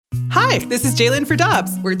Hi, this is Jalen for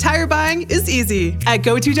Dobbs, where tire buying is easy. At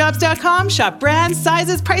GoToDobbs.com, shop brands,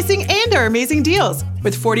 sizes, pricing, and our amazing deals.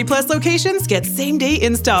 With 40-plus locations, get same-day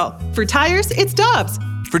install. For tires, it's Dobbs.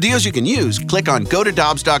 For deals you can use, click on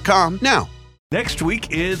GoToDobbs.com now. Next week,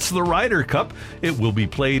 it's the Ryder Cup. It will be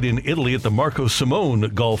played in Italy at the Marco Simone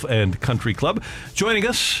Golf and Country Club. Joining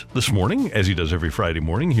us this morning, as he does every Friday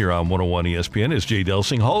morning here on 101 ESPN, is Jay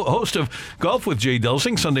Delsing, host of Golf with Jay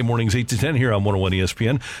Delsing, Sunday mornings 8 to 10 here on 101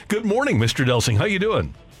 ESPN. Good morning, Mr. Delsing. How you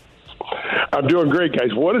doing? I'm doing great,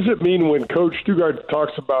 guys. What does it mean when Coach Stugart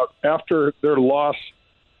talks about after their loss,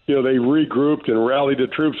 they regrouped and rallied the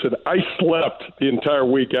troops, and I slept the entire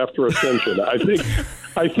week after Ascension. I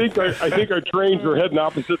think our trains were heading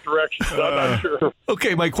opposite directions. I'm not sure.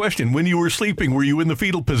 Okay, my question: when you were sleeping, were you in the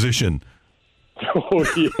fetal position? Oh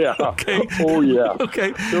yeah. Okay. Oh yeah.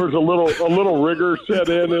 Okay. There was a little rigor set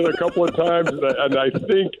in a couple of times, and I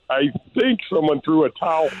think someone threw a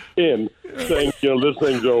towel in, saying, this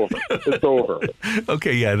thing's over. It's over.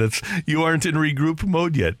 Okay, yeah, you aren't in regroup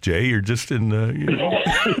mode yet, Jay. You're just in. I'm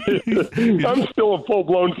still in full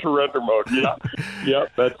blown surrender mode. Yeah,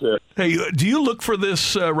 that's it. Hey, do you look for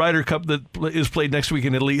this Ryder Cup that is played next week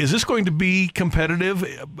in Italy? Is this going to be competitive?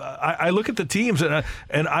 I look at the teams and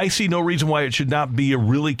I see no reason why it should not be a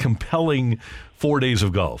really compelling 4 days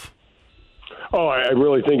of golf. Oh, I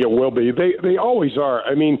really think it will be. They always are.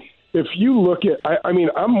 I mean, if you look at,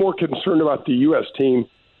 I'm more concerned about the U.S. team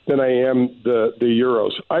than I am the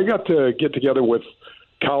Euros. I got to get together with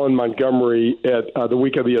Colin Montgomery at the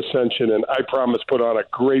week of the Ascension, and I promised put on a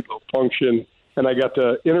great little function, and I got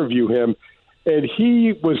to interview him. And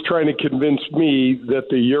he was trying to convince me that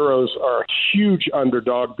the Euros are a huge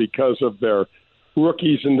underdog because of their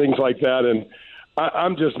rookies and things like that, and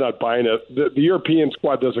I'm just not buying it. The European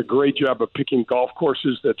squad does a great job of picking golf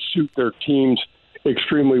courses that suit their teams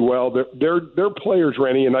extremely well. Their players,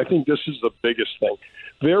 Rennie, and I think this is the biggest thing,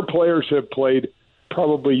 their players have played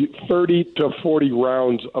probably 30 to 40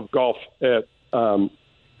 rounds of golf at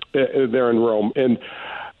there in Rome, and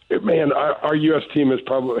man, our U.S. team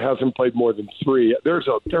hasn't played more than 3. There's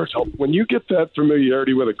a when you get that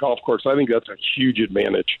familiarity with a golf course, I think that's a huge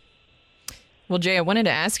advantage. Well, Jay, I wanted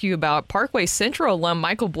to ask you about Parkway Central alum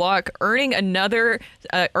Michael Block earning a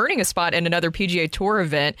spot in another PGA Tour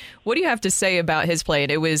event. What do you have to say about his play?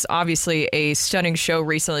 And it was obviously a stunning show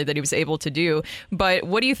recently that he was able to do. But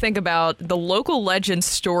what do you think about the local legend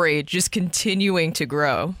story just continuing to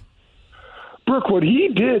grow? Brooke, what he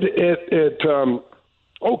did at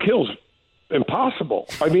Oak Hill's impossible.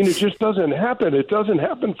 I mean, it just doesn't happen. It doesn't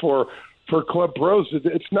happen for club pros.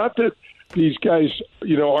 It's not that these guys,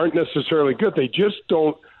 aren't necessarily good. They just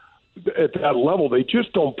don't, at that level, they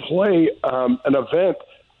just don't play an event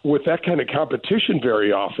with that kind of competition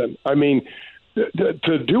very often. I mean,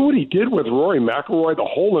 to do what he did with Rory McIlroy, the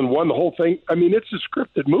hole-in-one, the whole thing, I mean, it's a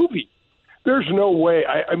scripted movie. There's no way.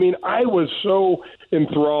 I mean, I was so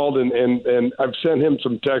enthralled, and I've sent him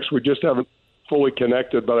some texts. We just haven't fully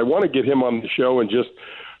connected, but I want to get him on the show and just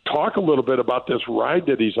talk a little bit about this ride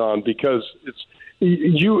that he's on, because it's,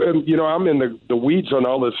 I'm in the weeds on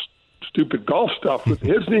all this stupid golf stuff.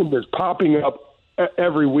 His name is popping up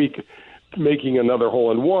every week, making another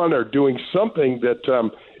hole-in-one or doing something that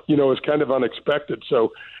is kind of unexpected.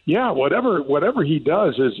 So yeah, whatever he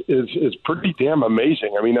does is pretty damn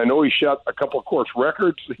amazing. I mean, I know he shot a couple of course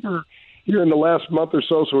records here in the last month or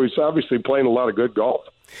so he's obviously playing a lot of good golf.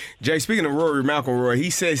 Jay, speaking of Rory McIlroy, he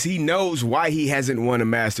says he knows why he hasn't won a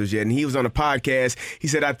Masters yet. And he was on a podcast. He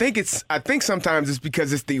said, I think sometimes it's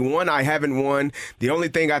because it's the one I haven't won. The only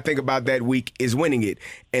thing I think about that week is winning it.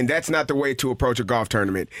 And that's not the way to approach a golf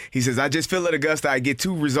tournament. He says, I just feel at Augusta I get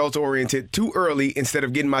too results-oriented too early instead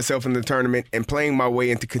of getting myself in the tournament and playing my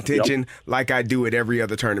way into contention like I do at every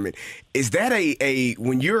other tournament. Is that a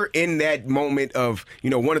when you're in that moment of,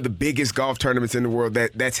 one of the biggest golf tournaments in the world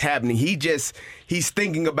that's happening, he's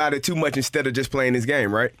thinking about it too much instead of just playing his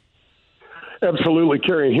game, right? Absolutely,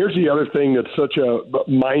 Kerry. And here's the other thing that's such a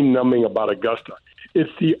mind-numbing about Augusta.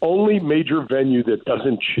 It's the only major venue that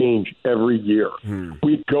doesn't change every year.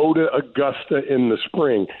 We go to Augusta in the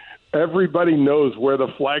spring. Everybody knows where the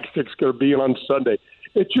flagstick's going to be on Sunday.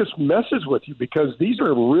 It just messes with you because these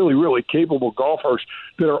are really, really capable golfers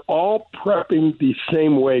that are all prepping the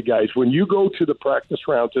same way, guys. When you go to the practice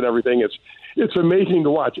rounds and everything, it's amazing to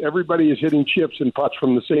watch. Everybody is hitting chips and putts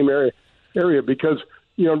from the same area because,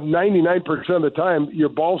 99% of the time your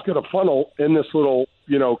ball's going to funnel in this little,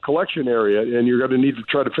 collection area, and you're going to need to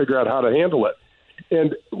try to figure out how to handle it.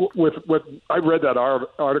 And I read that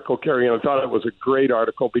article, Kerry, and I thought it was a great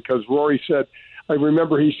article because Rory said, I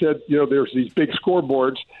remember he said, there's these big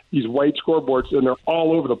scoreboards, these white scoreboards, and they're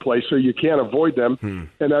all over the place, so you can't avoid them.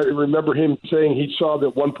 And I remember him saying he saw that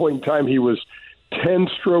at one point in time he was 10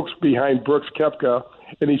 strokes behind Brooks Koepka,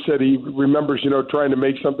 and he said he remembers, trying to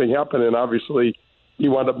make something happen, and obviously he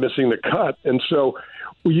wound up missing the cut. And so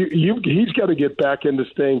he's got to get back into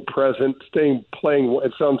staying present, playing.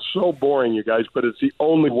 It sounds so boring, you guys, but it's the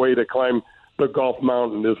only way to climb the golf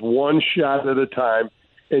mountain is one shot at a time,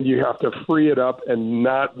 and you have to free it up and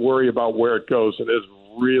not worry about where it goes. It is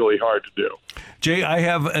really hard to do. Jay, I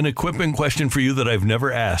have an equipment question for you that I've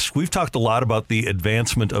never asked. We've talked a lot about the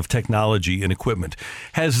advancement of technology and equipment.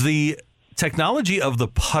 Has the technology of the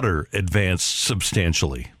putter advanced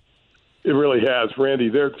substantially? It really has,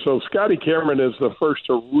 Randy. So Scotty Cameron is the first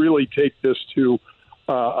to really take this to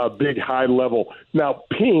a big high level. Now,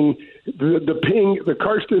 the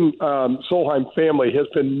Karsten Solheim family has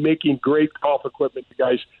been making great golf equipment,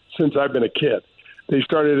 guys, since I've been a kid. They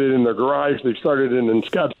started it in their garage. They started it in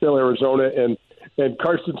Scottsdale, Arizona, and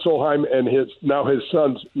Karsten Solheim and his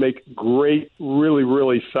sons make great, really,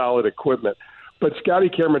 really solid equipment. But Scotty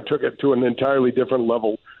Cameron took it to an entirely different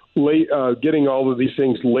level, getting all of these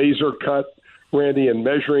things laser cut, Randy, and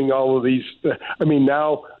measuring all of these. I mean,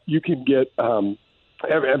 now you can get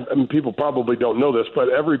and people probably don't know this, but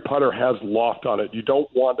every putter has loft on it. You don't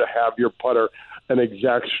want to have your putter an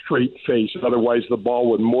exact straight face. Otherwise, the ball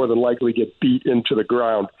would more than likely get beat into the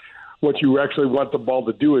ground. What you actually want the ball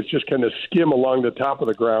to do is just kind of skim along the top of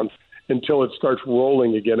the ground until it starts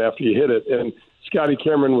rolling again after you hit it. And Scotty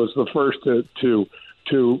Cameron was the first to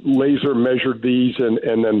laser measure these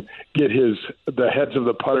and then get the heads of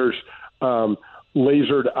the putters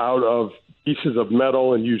lasered out of pieces of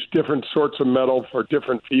metal and use different sorts of metal for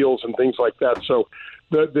different feels and things like that. So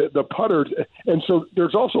the putters, and so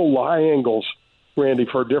there's also lie angles, Randy,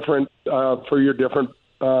 for your different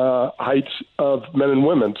heights of men and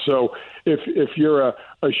women. So if you're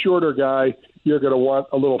a shorter guy, you're going to want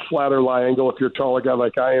a little flatter lie angle. If you're a taller guy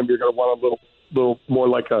like I am, you're going to want a little more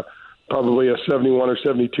like probably a 71 or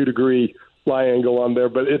 72 degree lie angle on there.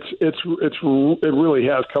 But it really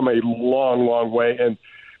has come a long, long way. And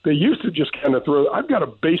they used to just kind of throw. I've got a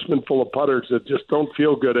basement full of putters that just don't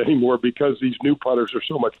feel good anymore because these new putters are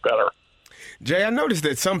so much better. Jay, I noticed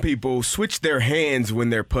that some people switch their hands when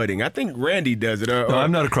they're putting. I think Randy does it. No,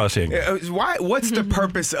 I'm not a cross-hander. Why? What's the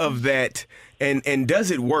purpose of that, and does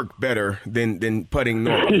it work better than putting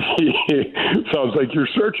normally? Sounds like you're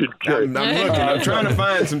searching, Gary. I'm looking. I'm trying to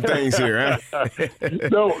find some things here.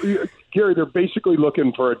 No, Gary, they're basically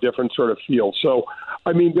looking for a different sort of feel. So,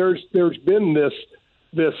 I mean, there's been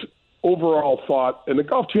this overall thought, and the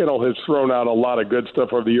Golf Channel has thrown out a lot of good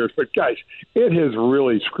stuff over the years, but guys, it has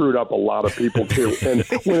really screwed up a lot of people too. And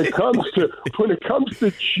when it comes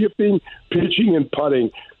to chipping, pitching, and putting,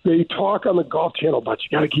 they talk on the Golf Channel about you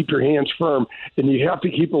got to keep your hands firm and you have to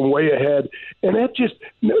keep them way ahead. And that just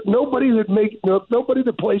nobody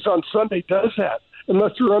that plays on Sunday does that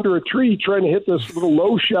unless they're under a tree trying to hit this little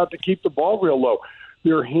low shot to keep the ball real low.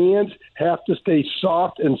 Their hands have to stay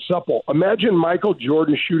soft and supple. Imagine Michael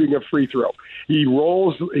Jordan shooting a free throw. He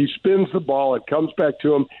spins the ball, it comes back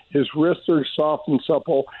to him. His wrists are soft and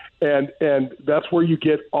supple, and that's where you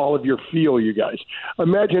get all of your feel, you guys.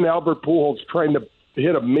 Imagine Albert Pujols trying to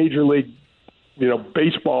hit a major league,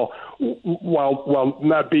 baseball while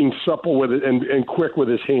not being supple with it and quick with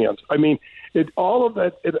his hands. I mean, all of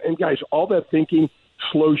that, and guys, all that thinking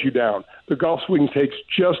slows you down. The golf swing takes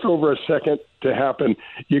just over a second to happen.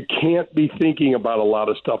 You can't be thinking about a lot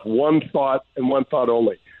of stuff. One thought and one thought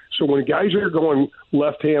only. So when guys are going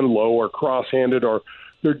left hand low or cross-handed or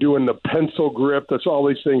they're doing the pencil grip, that's all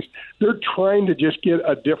these things, they're trying to just get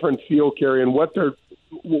a different feel, Carrie, and what they're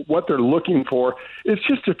looking for is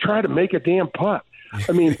just to try to make a damn putt.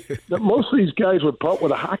 I mean, most of these guys would putt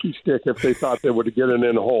with a hockey stick if they thought they would get it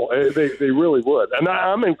in a hole. They really would. And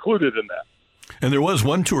I'm included in that. And there was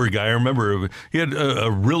one tour guy, I remember, he had a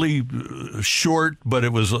really short, but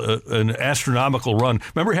it was an astronomical run.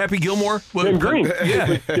 Remember Happy Gilmore? Ken Green.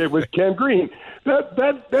 Yeah. It was Ken Green.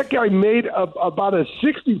 That guy made about a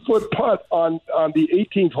 60-foot putt on the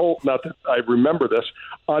 18th hole. Not that I remember this.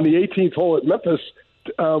 On the 18th hole at Memphis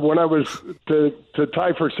when I was to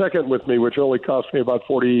tie for second with me, which only cost me about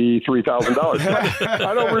 $43,000.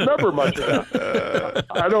 I don't remember much of that.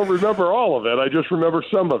 I don't remember all of it. I just remember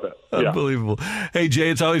some of it. Yeah. Unbelievable. Hey, Jay,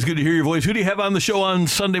 it's always good to hear your voice. Who do you have on the show on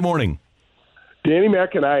Sunday morning? Danny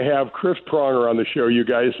Mack and I have Chris Pronger on the show, you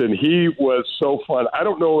guys, and he was so fun. I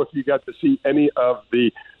don't know if you got to see any of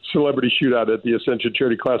the celebrity shootout at the Ascension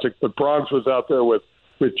Charity Classic, but Bronx was out there with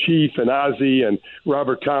Chief and Ozzy and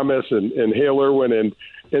Robert Thomas and Hale Irwin,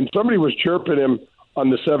 and somebody was chirping him on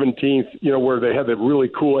the 17th, where they had that really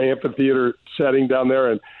cool amphitheater setting down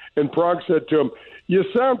there. And Prong said to him, "You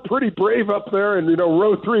sound pretty brave up there in,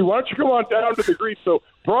 row 3. Why don't you come on down to the green?" So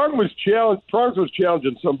Prong was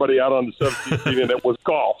challenging somebody out on the 17th green, and it was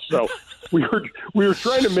golf. So we were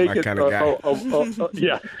trying to make it.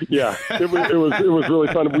 Yeah. It was really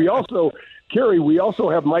fun. We also, Kerry,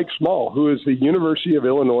 have Mike Small, who is the University of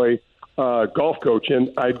Illinois golf coach,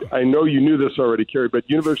 and I know you knew this already, Kerry, but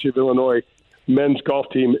University of Illinois men's golf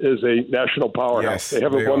team is a national powerhouse. Yes, they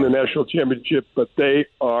haven't won the national championship, but they're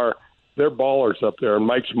ballers up there, and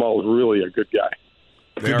Mike Small is really a good guy.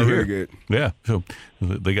 They are really good. Yeah, so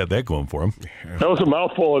they got that going for them. That was a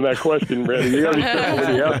mouthful in that question, Randy. You got to be careful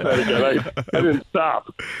when you ask that again. I didn't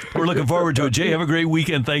stop. We're looking forward to it. Jay, have a great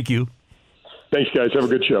weekend. Thank you. Thanks, guys. Have a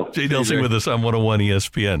good show. Jay Delsing with us on 101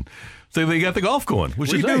 ESPN. So they got the golf going,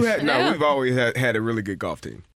 which is nice. We've always had a really good golf team.